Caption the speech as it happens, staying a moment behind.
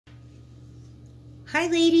Hi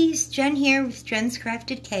ladies, Jen here with Jen's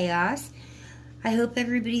Crafted Chaos. I hope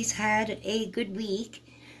everybody's had a good week.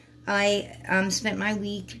 I spent my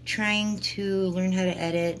week trying to learn how to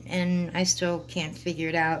edit and I still can't figure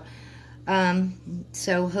it out.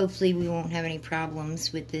 So hopefully we won't have any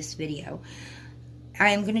problems with this video.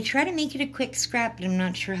 I'm going to try to make it a quick scrap, but I'm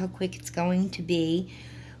not sure how quick it's going to be.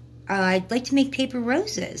 I'd like to make paper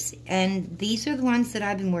roses, and these are the ones that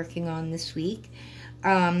I've been working on this week.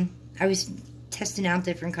 I was testing out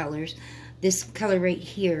different colors. This color right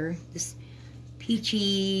here, this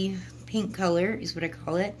peachy pink color is what I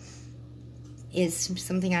call it, is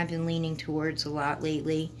something I've been leaning towards a lot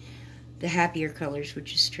lately. The happier colors,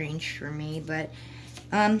 which is strange for me, but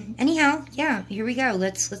anyhow, yeah, here we go.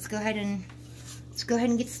 Let's go ahead and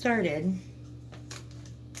get started.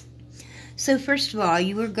 So first of all,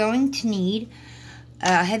 you are going to need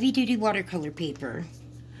heavy-duty watercolor paper.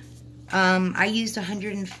 I used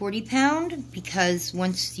 140 pound because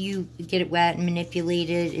once you get it wet and manipulate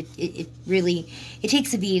it, it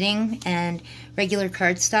takes a beating, and regular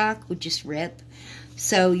cardstock would just rip.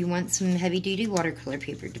 So you want some heavy-duty watercolor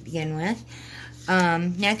paper to begin with.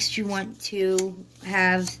 Next, you want to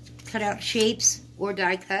have cutout shapes or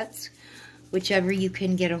die cuts, whichever you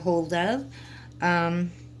can get a hold of.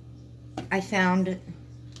 I found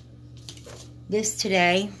this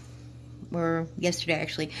today, or yesterday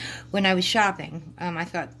actually, when I was shopping. I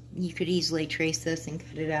thought you could easily trace this and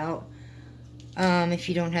cut it out if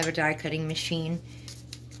you don't have a die cutting machine.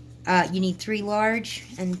 You need 3 large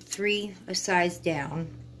and 3 a size down.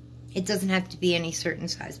 It doesn't have to be any certain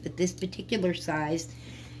size, but this particular size,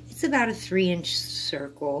 it's about a 3-inch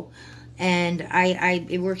circle, and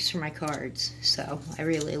it works for my cards, so I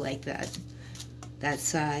really like that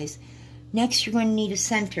size. Next, you're going to need a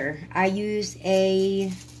center. I use a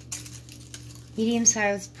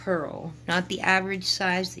medium-sized pearl, not the average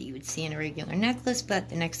size that you would see in a regular necklace, but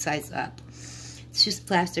the next size up. It's just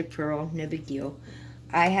plastic pearl, no big deal.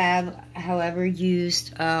 I have, however,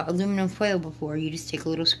 used aluminum foil before. You just take a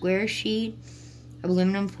little square sheet of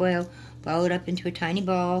aluminum foil, ball it up into a tiny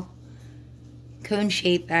ball. Cone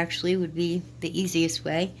shape, actually, would be the easiest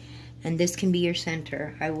way, and this can be your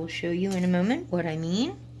center. I will show you in a moment what I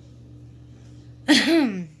mean.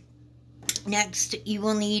 Next, you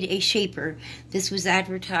will need a shaper. This was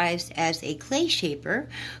advertised as a clay shaper,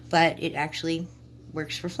 but it actually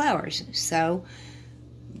works for flowers. So,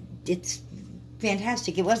 it's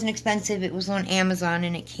fantastic. It wasn't expensive. It was on Amazon,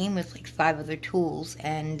 and it came with like 5 other tools,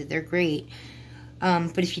 and they're great.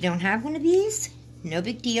 But if you don't have one of these, no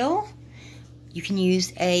big deal. You can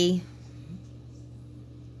use a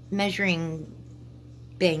measuring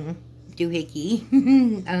doohickey.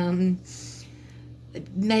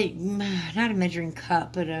 Not a measuring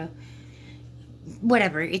cup, but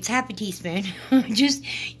whatever. It's half a teaspoon.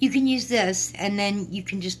 You can use this, and then you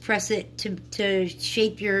can just press it to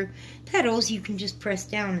shape your petals. You can just press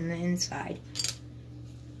down in the inside.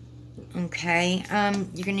 Okay.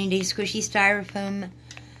 You're gonna need a squishy styrofoam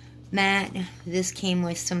mat. This came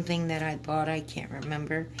with something that I bought. I can't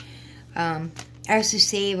remember. I also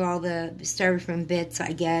save all the styrofoam bits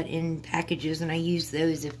I get in packages, and I use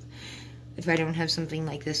those if I don't have something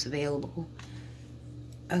like this available.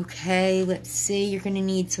 Okay, let's see. You're going to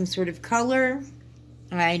need some sort of color.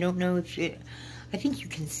 I don't know if I think you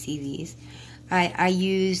can see these. I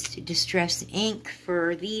used distress ink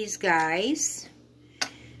for these guys.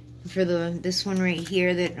 For this one right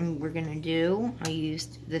here that we're going to do, I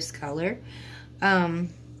used this color. Again,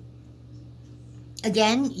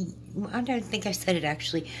 I don't think I said it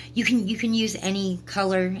actually. You can use any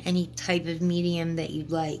color, any type of medium that you'd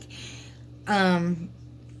like.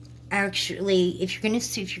 Actually, if you're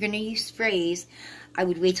gonna use sprays, I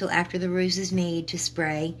would wait till after the rose is made to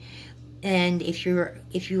spray. And if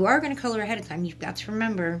you are gonna color ahead of time, you've got to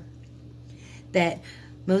remember that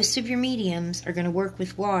most of your mediums are gonna work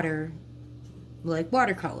with water, like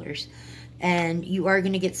watercolors, and you are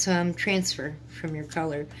gonna get some transfer from your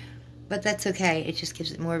color. But that's okay. It just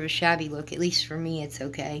gives it more of a shabby look. At least for me, it's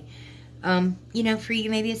okay. You know, for you,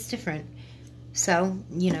 maybe it's different. So,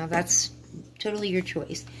 you know, that's totally your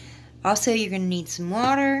choice. Also, you're going to need some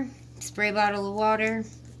water, spray bottle of water,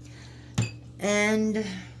 and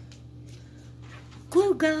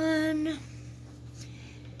glue gun.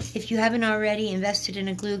 If you haven't already invested in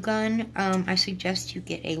a glue gun, I suggest you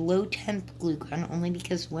get a low temp glue gun, only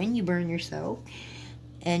because when you burn yourself,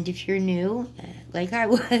 and if you're new, like I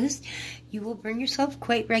was, you will burn yourself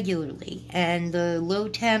quite regularly. And the low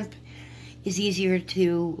temp is easier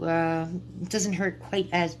to, it doesn't hurt quite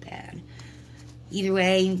as bad. Either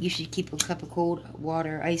way, you should keep a cup of cold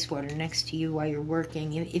water, ice water, next to you while you're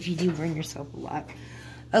working, if you do burn yourself a lot.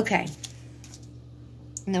 Okay.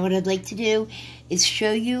 Now what I'd like to do is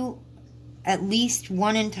show you at least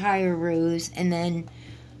one entire rose and then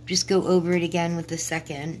just go over it again with the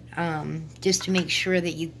second, just to make sure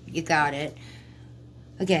that you got it.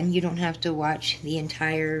 Again, you don't have to watch the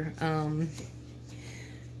entire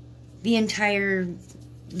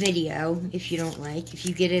video if you don't like. If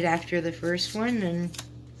you get it after the first one, then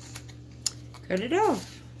cut it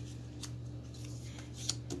off.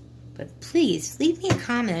 But please leave me a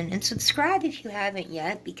comment and subscribe if you haven't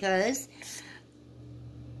yet, because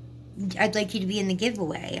I'd like you to be in the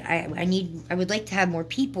giveaway. I would like to have more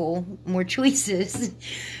people, more choices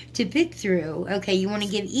to pick through. Okay, you want to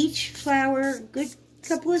give each flower a good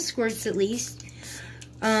couple of squirts at least.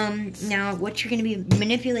 Now what you're going to be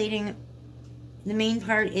manipulating, the main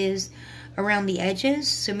part is around the edges,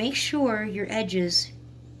 so make sure your edges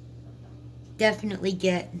definitely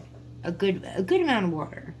get a good amount of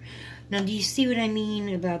water. Now, do you see what I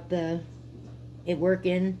mean about it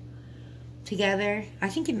working together? I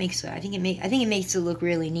think it makes it look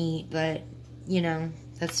really neat, but you know,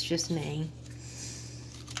 that's just me.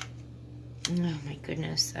 Oh my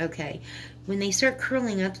goodness. Okay, when they start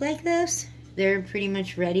curling up like this, they're pretty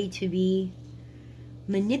much ready to be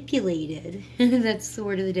manipulated. That's the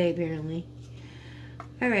word of the day, apparently.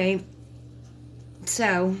 Alright,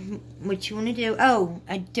 so what you want to do, oh,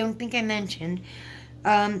 I don't think I mentioned,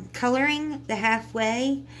 coloring the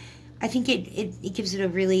halfway, I think it gives it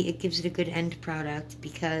a good end product,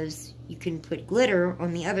 because you can put glitter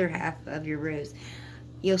on the other half of your rose.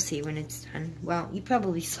 You'll see when it's done. Well, you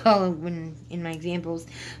probably saw when in my examples.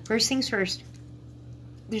 First things first,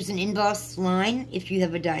 there's an embossed line if you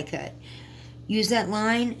have a die cut. Use that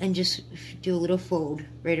line and just do a little fold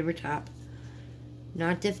right over top.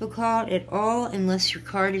 Not difficult at all unless your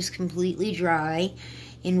card is completely dry,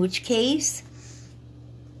 in which case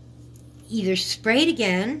either spray it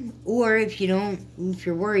again, or if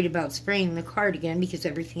you're worried about spraying the card again because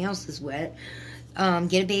everything else is wet,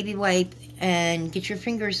 get a baby wipe and get your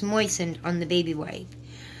fingers moistened on the baby wipe,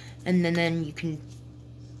 and then you can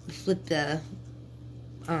flip the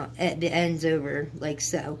ends over like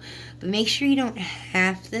so. But make sure you don't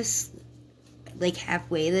halfway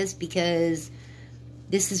this, because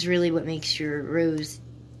this is really what makes your rose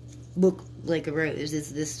look like a rose,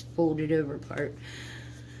 is this folded over part.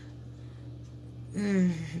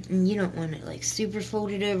 And you don't want it like super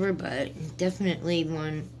folded over, but definitely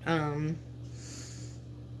want,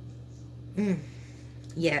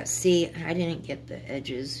 yeah, see, I didn't get the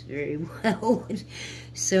edges very well.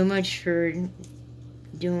 So much for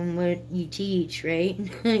doing what you teach, right?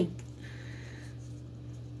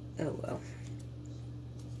 Oh well.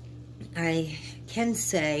 I can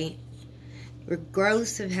say,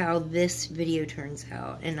 regardless of how this video turns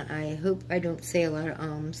out, and I hope I don't say a lot of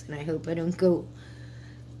ums, and I hope I don't go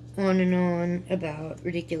on and on about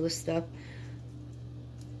ridiculous stuff,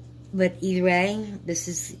 but either way, this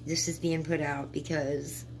is being put out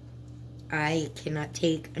because I cannot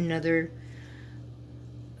take another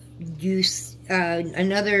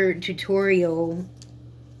tutorial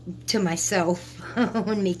to myself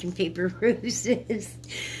on making paper roses.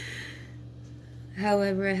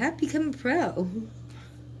 However, I have become a pro.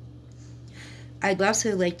 I'd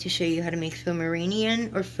also like to show you how to make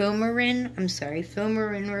foamarine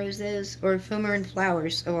roses, or foamarine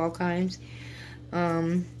flowers of all kinds,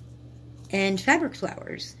 and fabric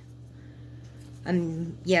flowers.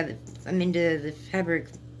 Yeah, I'm into the fabric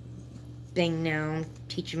thing now,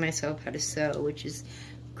 teaching myself how to sew, which is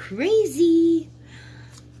crazy.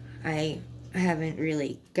 I haven't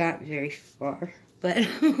really got very far, but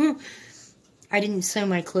I didn't sew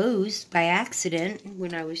my clothes by accident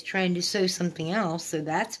when I was trying to sew something else, so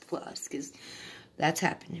that's a plus, because that's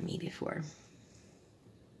happened to me before.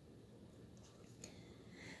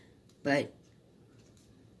 But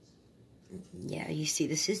yeah, you see,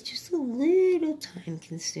 this is just a little time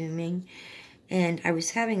consuming, and I was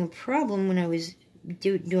having a problem when I was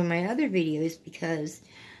doing my other videos, because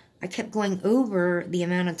I kept going over the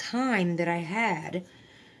amount of time that I had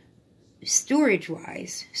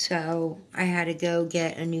storage-wise, so I had to go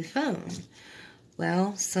get a new phone.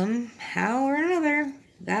 Well, somehow or another,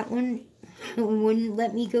 that one wouldn't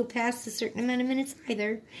let me go past a certain amount of minutes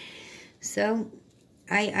either. So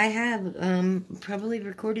I have probably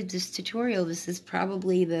recorded this tutorial. This is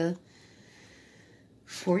probably the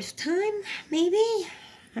 4th time, maybe?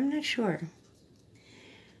 I'm not sure.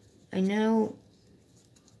 I know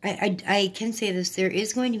I can say this, there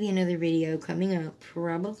is going to be another video coming up,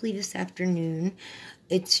 probably this afternoon.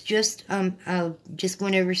 It's just, just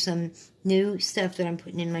going over some new stuff that I'm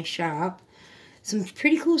putting in my shop. Some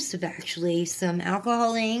pretty cool stuff, actually. Some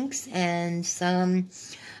alcohol inks and some,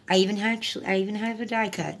 I even have a die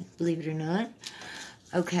cut, believe it or not.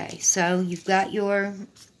 Okay, so you've got your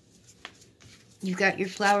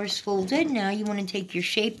flowers folded. Now you want to take your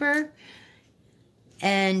shaper,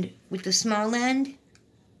 and with the small end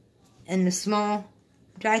and the small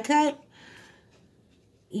die cut,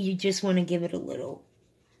 you just want to give it a little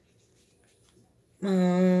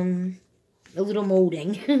molding. A little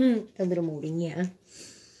molding, yeah.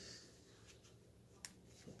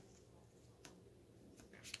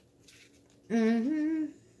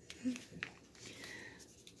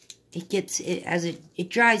 It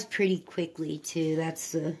dries pretty quickly too.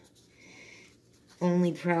 That's the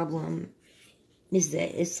only problem, is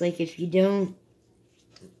that it's like if you don't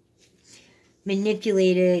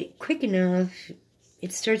manipulate it quick enough,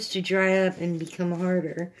 it starts to dry up and become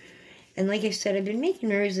harder. And like I said, I've been making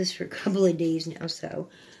roses for a couple of days now, so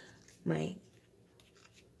my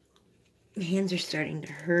hands are starting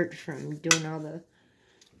to hurt from doing all the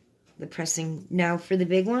pressing. Now for the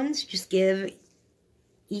big ones, just give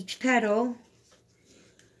each petal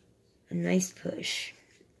a nice push.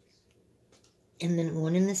 And then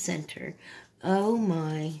one in the center. Oh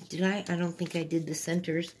my, I don't think I did the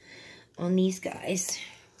centers on these guys.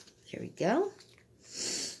 Here we go.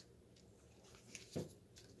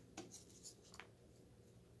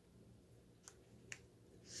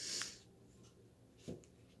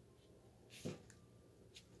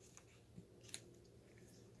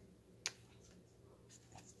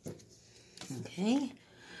 Okay,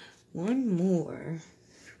 one more.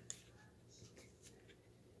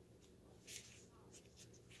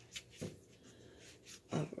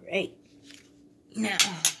 All right, now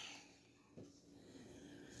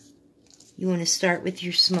you want to start with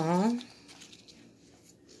your small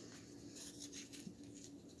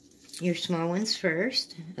ones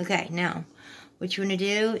first. Okay, now what you want to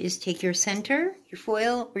do is take your center, your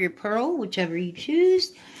foil, or your pearl, whichever you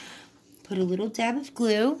choose. Put a little dab of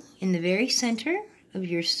glue in the very center of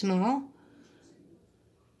your small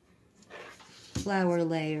flower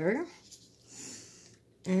layer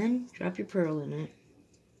and drop your pearl in it.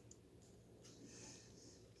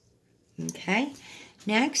 Okay,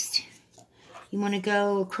 next you want to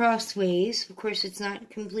go crossways. Of course, it's not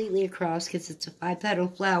completely across because it's a 5-petal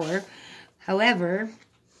flower. However,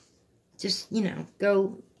 just,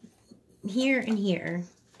 go here and here.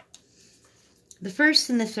 The first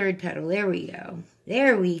and the third petal. There we go.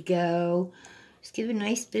 There we go. Just give a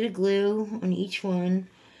nice bit of glue on each one.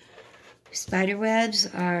 Spider webs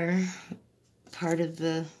are part of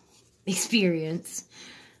the experience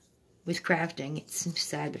with crafting. It's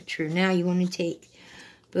sad but true. Now you want to take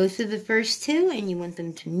both of the first two and you want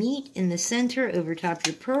them to meet in the center over top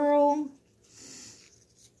your pearl.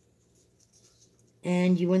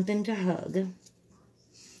 And you want them to hug.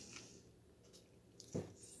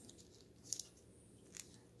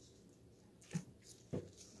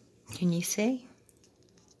 Can you see?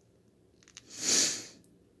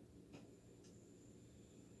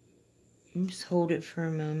 Just hold it for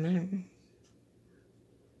a moment.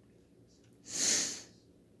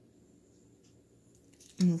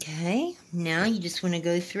 Okay, now you just want to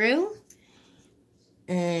go through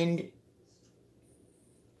and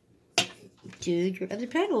do your other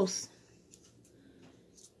petals.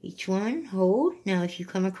 Each one, hold. Now if you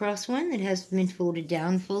come across one that has been folded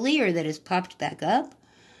down fully or that has popped back up,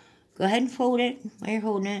 go ahead and fold it while you're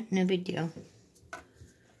holding it. No big deal.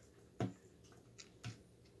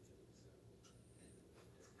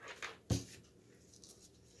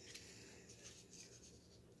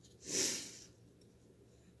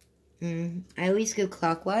 I always go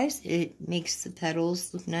clockwise. It makes the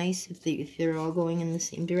petals look nice if they're all going in the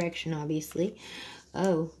same direction, obviously.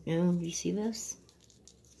 Oh, no, you see this?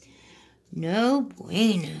 No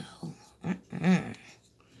bueno.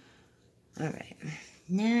 Alright,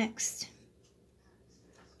 next.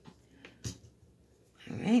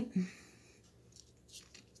 Alright.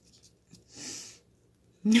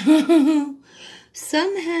 No,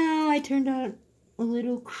 somehow I turned out a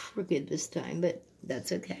little crooked this time, but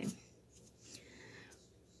that's okay.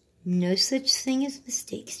 No such thing as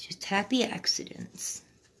mistakes, just happy accidents.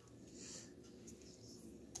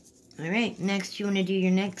 Alright, next you want to do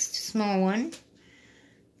your next small one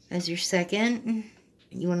as your second.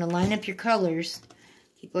 You want to line up your colors.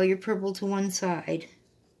 Keep all your purple to one side.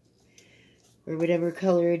 Or whatever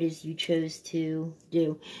color it is you chose to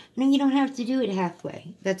do. I mean, you don't have to do it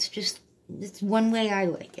halfway. That's one way I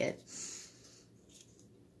like it.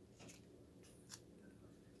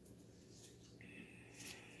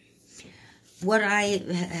 What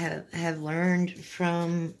I have learned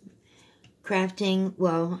from crafting,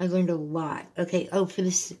 well, I learned a lot. Okay, oh,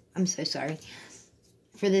 I'm so sorry.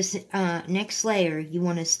 for this next layer, you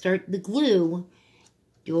want to start the glue,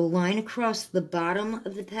 do a line across the bottom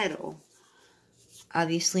of the petal.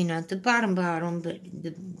 Obviously not the bottom, but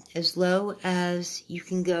as low as you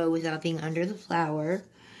can go without being under the flower.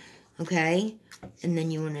 Okay? And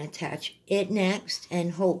then you want to attach it next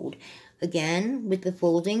and hold. Again, with the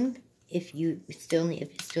folding, if it still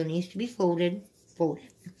needs to be folded, fold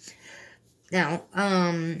it. Now,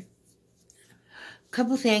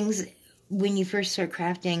 couple things when you first start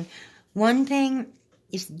crafting. One thing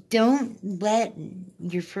is, don't let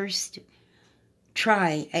your first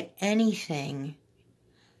try at anything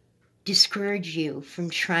discourage you from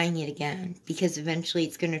trying it again, because eventually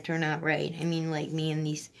it's going to turn out right. I mean, like me and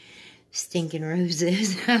these stinking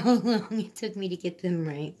roses, how long it took me to get them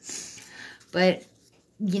right. But,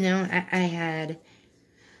 you know, I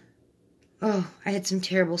had some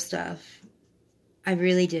terrible stuff. I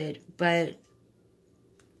really did, but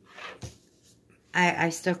I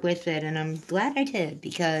stuck with it, and I'm glad I did,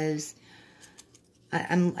 because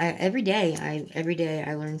every day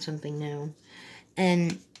I learn something new.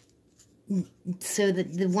 And so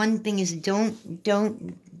the one thing is, don't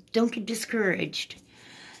get discouraged.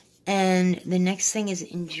 And the next thing is,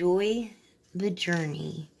 enjoy the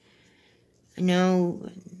journey. I know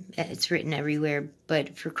it's written everywhere,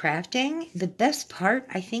 but for crafting, the best part,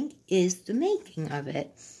 I think, is the making of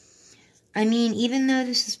it. I mean, even though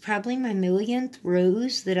this is probably my millionth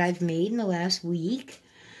rose that I've made in the last week,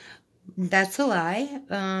 that's a lie.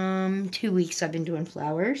 2 weeks I've been doing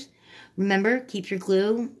flowers. Remember, keep your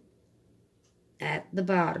glue at the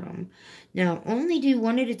bottom. Now, only do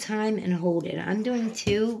one at a time and hold it. I'm doing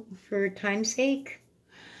 2 for time's sake,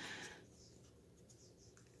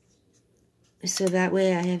 so that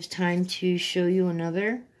way I have time to show you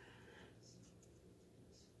another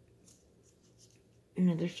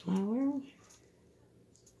flower.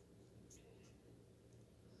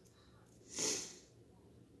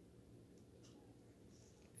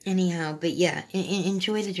 Anyhow, but yeah,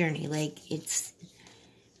 enjoy the journey. Like, it's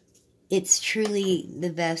truly the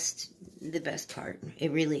best part.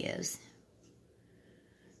 It really is.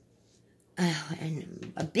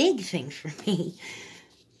 And a big thing for me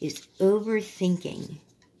is overthinking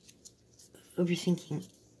everything.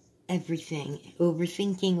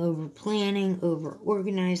 Overthinking, over planning, over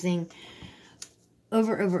organizing,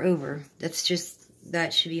 over.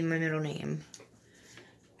 That should be my middle name.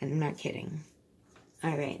 I'm not kidding.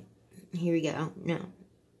 Alright, here we go. Now,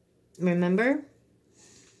 remember,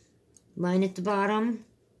 line at the bottom.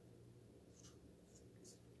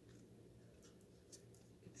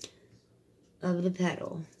 Of the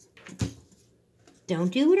petal.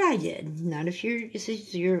 Don't do what I did. Not if this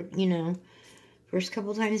is your, first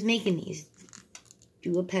couple times making these.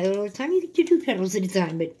 Do a petal at a time. You can do 2 petals at a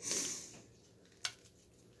time, but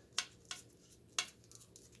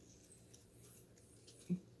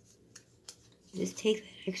just take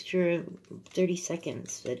that extra 30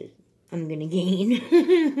 seconds that I'm going to gain.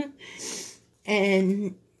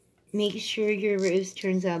 And make sure your rose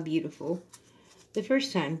turns out beautiful the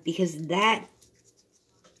first time, because that,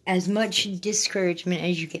 as much discouragement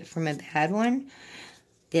as you get from a bad one,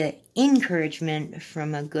 the encouragement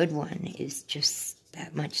from a good one is just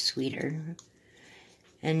that much sweeter.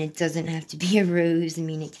 And it doesn't have to be a rose. I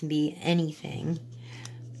mean, it can be anything.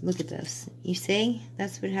 Look at this. You see?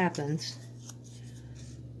 That's what happens.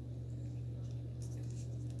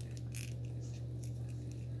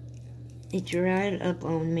 It dried up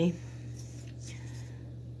on me.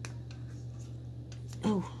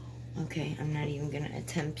 Oh, okay. I'm not even going to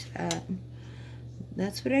attempt that.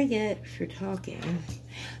 That's what I get for talking.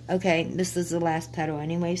 Okay, this is the last petal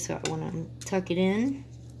anyway, so I want to tuck it in.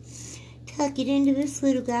 Tuck it into this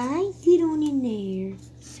little guy. Get on in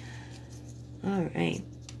there. Alright.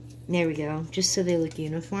 There we go. Just so they look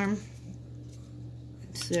uniform.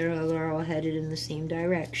 So they're all headed in the same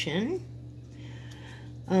direction.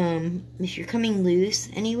 If you're coming loose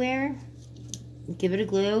anywhere, give it a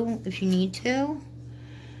glue if you need to.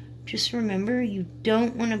 Just remember, you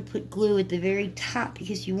don't want to put glue at the very top,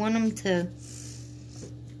 because you want them to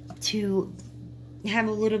have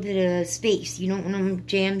a little bit of space. You don't want them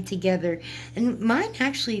jammed together. And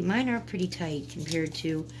mine are pretty tight compared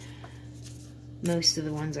to most of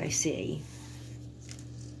the ones I see.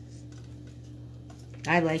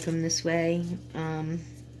 I like them this way.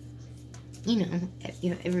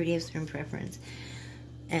 Everybody has their own preference.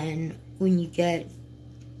 And when you get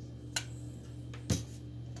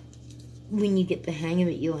the hang of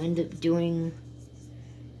it, you'll end up doing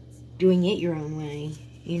it your own way.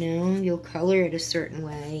 You'll color it a certain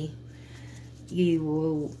way. You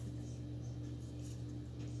will,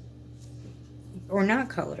 or not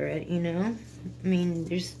color it, I mean,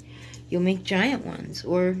 you'll make giant ones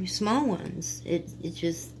or small ones. It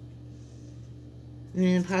just, I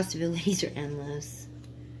mean, the possibilities are endless.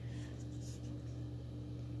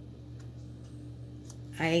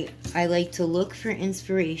 I like to look for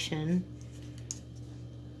inspiration,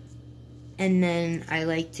 and then I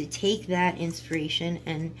like to take that inspiration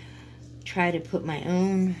and try to put my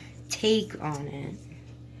own take on it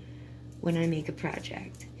when I make a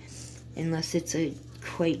project, unless it's a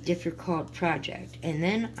quite difficult project. And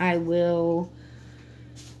then I will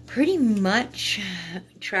pretty much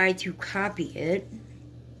try to copy it.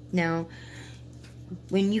 Now,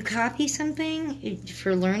 when you copy something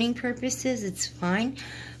for learning purposes, it's fine,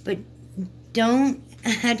 but don't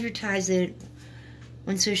advertise it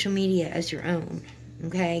on social media as your own,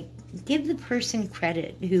 okay? Give the person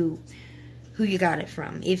credit who you got it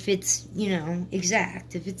from. If it's, you know,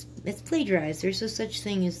 exact, if it's plagiarized, there's no such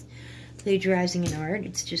thing as plagiarizing in art.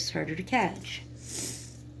 It's just harder to catch.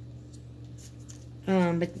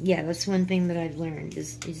 But yeah, that's one thing that I've learned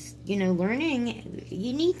is you know, learning,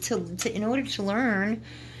 you need to in order to learn,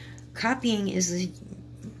 copying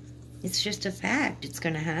it's just a fact. It's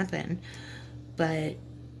going to happen. But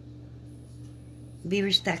be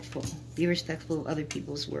respectful. Be respectful of other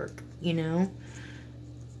people's work, you know?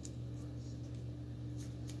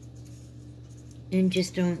 And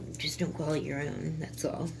just don't call it your own, that's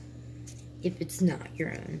all. If it's not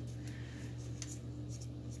your own.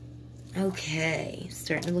 Okay,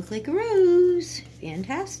 starting to look like a rose.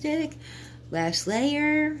 Fantastic. Last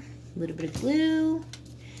layer, a little bit of glue.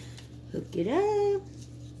 Hook it up.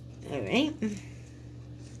 Alright.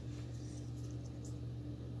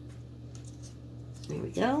 There we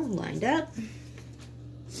go, lined up.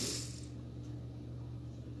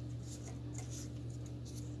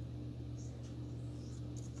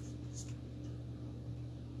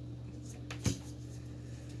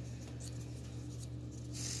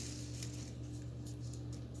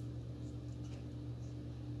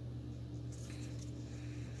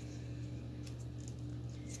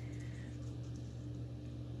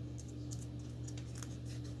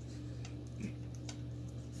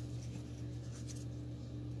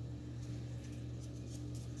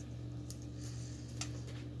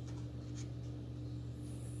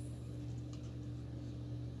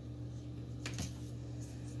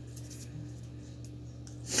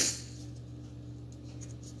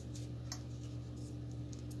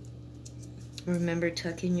 Remember,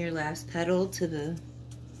 tuck in your last petal to the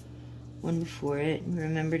one before it. And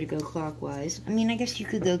remember to go clockwise. I mean, I guess you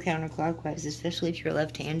could go counterclockwise, especially if you're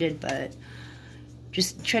left-handed, but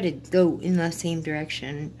just try to go in the same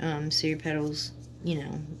direction, so your petals, you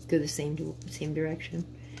know, go the same direction.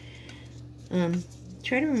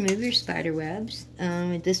 Try to remove your spider webs.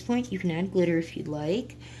 At this point, you can add glitter if you'd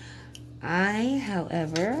like. I,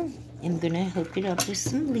 however, am gonna hook it up with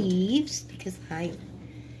some leaves because I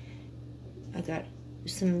got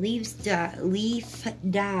some leaf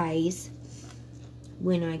dyes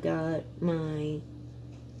when I got my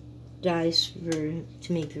dyes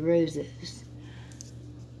to make the roses.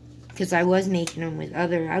 Because I was making them with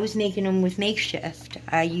I was making them with Makeshift.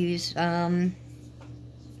 I used a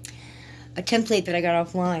template that I got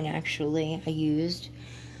offline, actually. I used.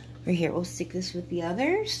 Right here, we'll stick this with the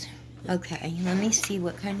others. Okay, let me see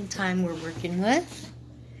what kind of time we're working with.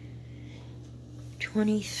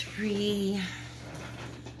 23.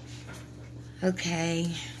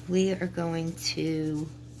 Okay, we are going to,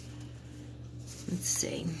 let's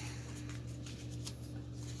see.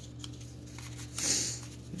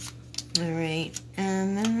 All right.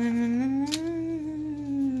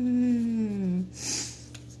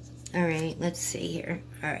 All right, let's see here.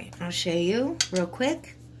 All right, I'll show you real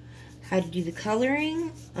quick how to do the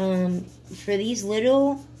coloring. For these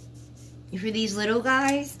little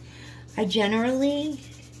guys, I generally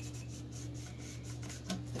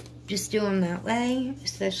just do them that way,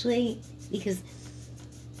 especially because,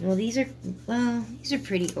 well, these are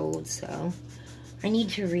pretty old, so I need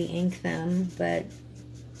to re-ink them, but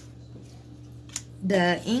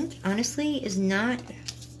the ink, honestly, is not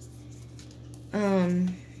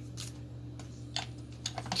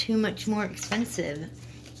too much more expensive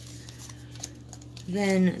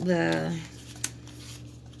than the...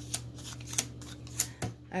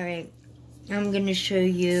 Alright, I'm going to show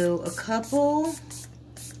you a couple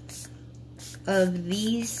of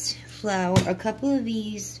these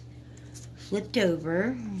flipped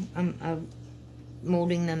over. I'm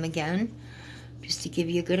molding them again just to give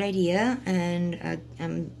you a good idea, and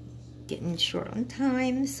I'm getting short on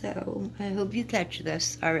time, so I hope you catch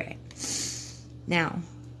this. Alright, now,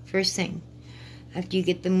 first thing, after you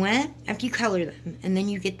get them wet, after you color them, and then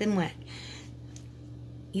you get them wet,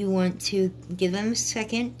 you want to give them a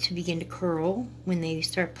second to begin to curl. When they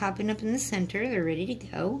start popping up in the center, they're ready to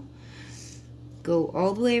go. Go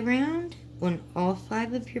all the way around on all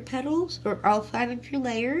 5 of your petals, or all 5 of your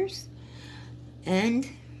layers, and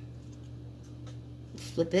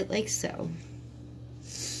flip it like so.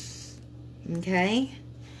 Okay?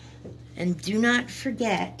 And do not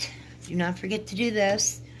forget to do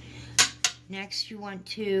this. Next, you want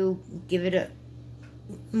to give it a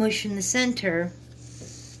mush in the center.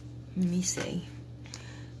 Let me see.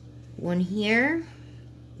 1 here,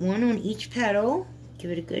 1 on each petal. Give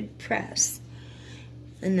it a good press.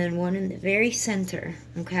 And then 1 in the very center,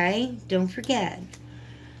 okay? Don't forget.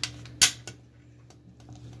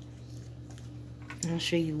 I'll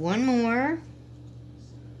show you 1 more,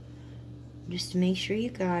 just to make sure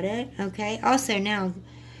you got it, okay? Also, now,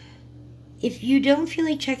 if you don't feel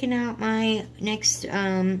like checking out my next,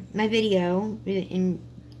 my video in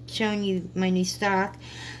showing you my new stock,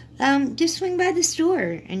 just swing by the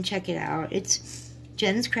store and check it out. It's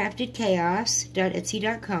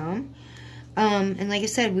jenscraftedchaos.etsy.com. And like I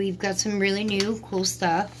said, we've got some really new, cool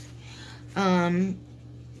stuff, that's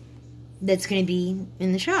going to be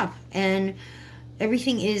in the shop. And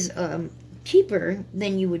everything is, cheaper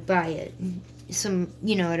than you would buy it,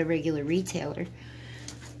 at a regular retailer.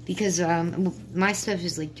 Because, my stuff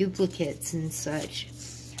is like duplicates and such.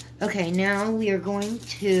 Okay, now we are going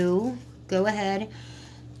to go ahead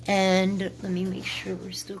and let me make sure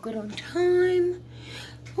we're still good on time.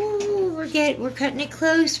 Oh, we're cutting it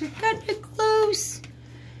close. We're cutting it close.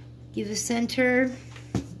 Give the center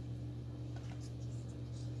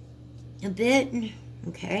a bit.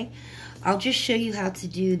 Okay. I'll just show you how to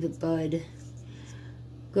do the bud.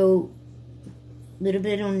 Go a little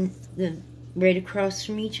bit on the right across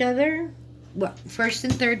from each other. Well, first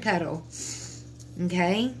and third petal.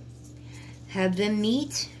 Okay. Have them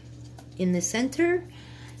meet in the center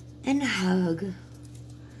and hug.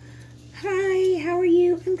 Hi, how are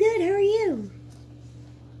you? I'm good, how are you?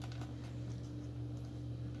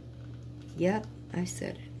 Yep, I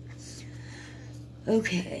said it.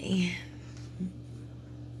 Okay.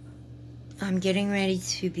 I'm getting ready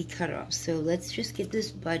to be cut off, so let's just get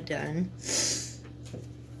this bud done.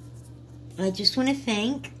 I just want to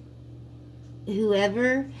thank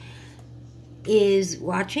whoever is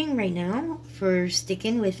watching right now for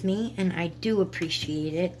sticking with me, and I do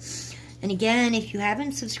appreciate it. And again, if you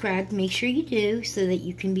haven't subscribed, make sure you do so that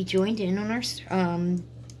you can be joined in on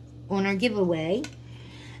our giveaway.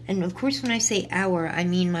 And of course, when I say our, I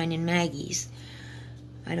mean mine and Maggie's.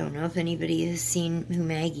 I don't know if anybody has seen who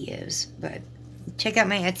Maggie is, but check out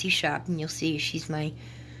my Etsy shop and you'll see she's my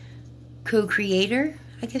co-creator,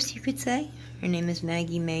 I guess you could say. Her name is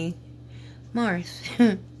Maggie May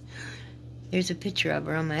Marth. There's a picture of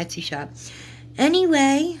her on my Etsy shop.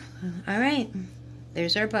 Anyway, alright,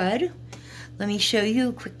 there's our bud. Let me show you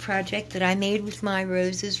a quick project that I made with my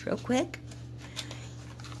roses real quick.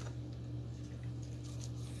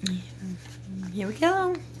 Here we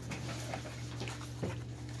go.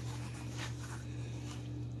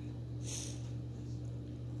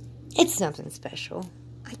 It's nothing special.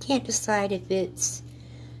 I can't decide if it's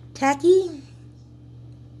tacky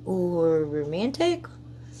or romantic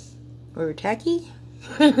or tacky.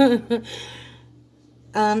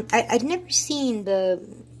 I'd never seen the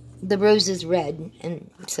roses red,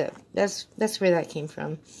 and so that's where that came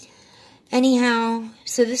from. Anyhow,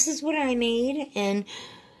 so this is what I made, and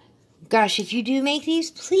gosh, if you do make these,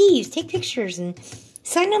 please take pictures and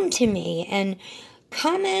send them to me, and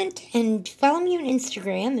comment and follow me on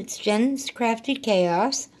Instagram. It's Handcrafted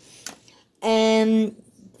Chaos, and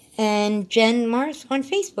Jen Marth on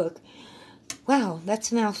Facebook. Wow,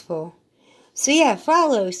 that's a mouthful. So yeah,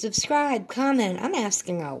 follow, subscribe, comment. I'm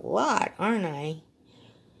asking a lot, aren't I?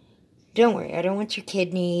 Don't worry, I don't want your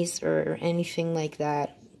kidneys or anything like that.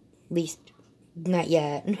 At least, not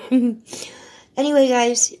yet. Anyway,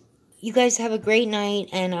 guys, you guys have a great night,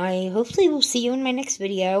 and I hopefully will see you in my next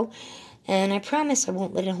video. And I promise I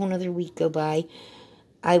won't let a whole other week go by.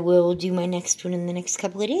 I will do my next one in the next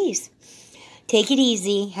couple of days. Take it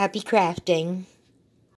easy. Happy crafting.